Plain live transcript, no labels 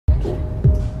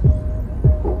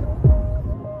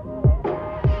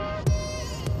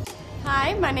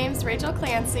Hi, my name's Rachel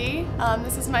Clancy.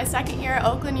 This is my second year at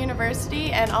Oakland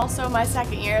University and also my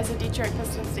second year as a Detroit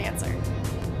Pistons dancer.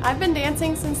 I've been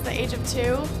dancing since the age of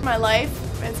 2. My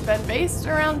life has been based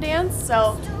around dance,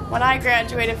 so when I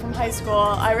graduated from high school,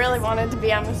 I really wanted to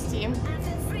be on this team.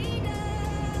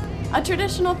 A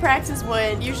traditional practice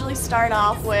would usually start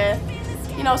off with,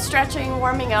 stretching,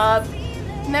 warming up,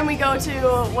 and then we go to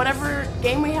whatever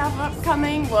game we have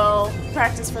upcoming. We'll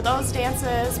practice for those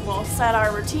dances, we'll set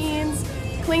our routines,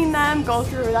 clean them, go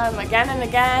through them again and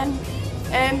again,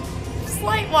 and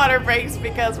slight water breaks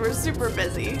because we're super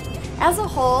busy. As a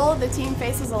whole, the team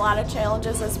faces a lot of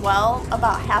challenges as well.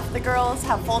 About half the girls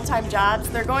have full-time jobs.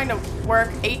 They're going to work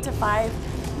 8 to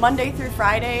 5 Monday through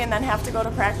Friday and then have to go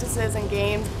to practices and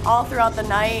games all throughout the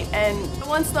night. And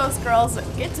once those girls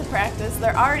get to practice,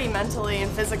 they're already mentally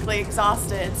and physically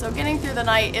exhausted, so getting through the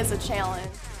night is a challenge.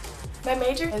 My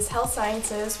major is health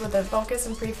sciences with a focus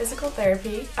in pre-physical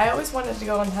therapy. I always wanted to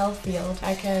go in the health field.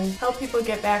 I can help people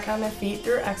get back on their feet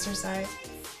through exercise.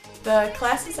 The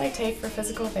classes I take for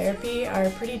physical therapy are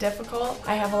pretty difficult.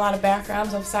 I have a lot of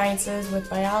backgrounds of sciences with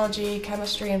biology,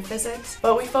 chemistry, and physics,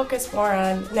 but we focus more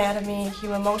on anatomy,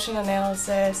 human motion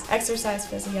analysis, exercise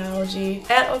physiology.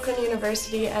 At Oakland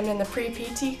University, I'm in the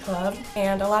pre-PT club,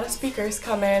 and a lot of speakers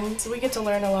come in, so we get to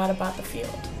learn a lot about the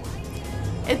field.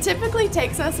 It typically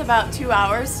takes us about 2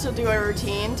 hours to do a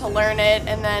routine, to learn it,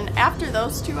 and then after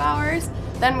those 2 hours,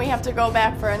 then we have to go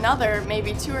back for another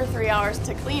maybe 2 or 3 hours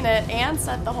to clean it and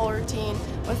set the whole routine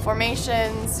with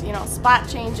formations, spot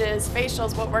changes,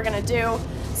 facials, what we're going to do.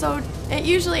 So it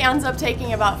usually ends up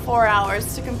taking about 4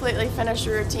 hours to completely finish a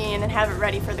routine and have it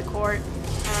ready for the court.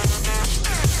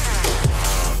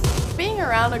 Being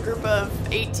around a group of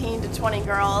 18 to 20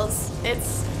 girls,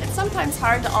 it's sometimes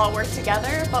hard to all work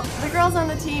together, but the girls on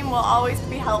the team will always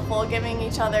be helpful, giving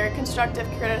each other constructive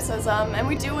criticism, and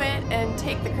we do it and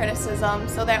take the criticism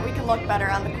so that we can look better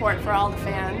on the court for all the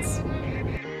fans.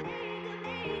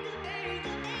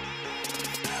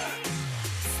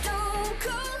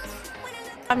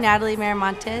 I'm Natalie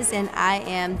Miramontes, and I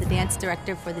am the dance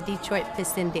director for the Detroit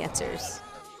Piston Dancers.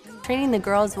 Training the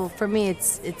girls, well, for me,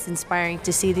 it's inspiring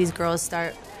to see these girls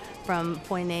start from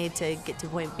point A to get to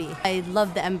point B. I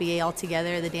love the NBA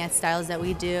altogether, the dance styles that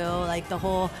we do, like the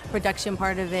whole production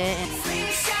part of it.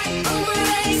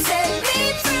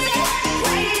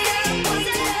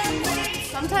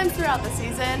 Sometimes throughout the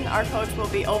season, our coach will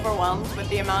be overwhelmed with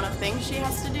the amount of things she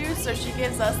has to do, so she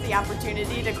gives us the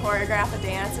opportunity to choreograph a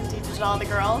dance and teach it to all the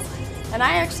girls. And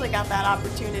I actually got that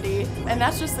opportunity, and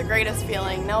that's just the greatest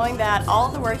feeling, knowing that all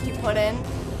the work you put in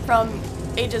from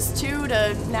ages 2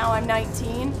 to now I'm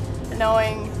 19,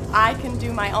 knowing I can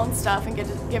do my own stuff and get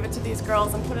to give it to these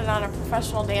girls and put it on a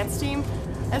professional dance team,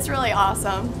 it's really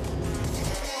awesome.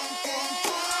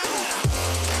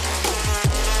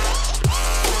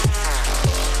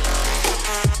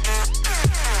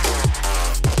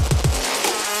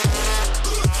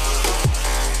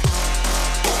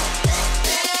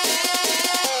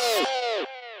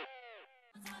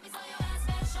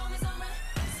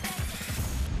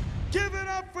 Give it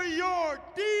up for your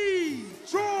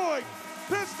Detroit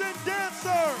Pistons.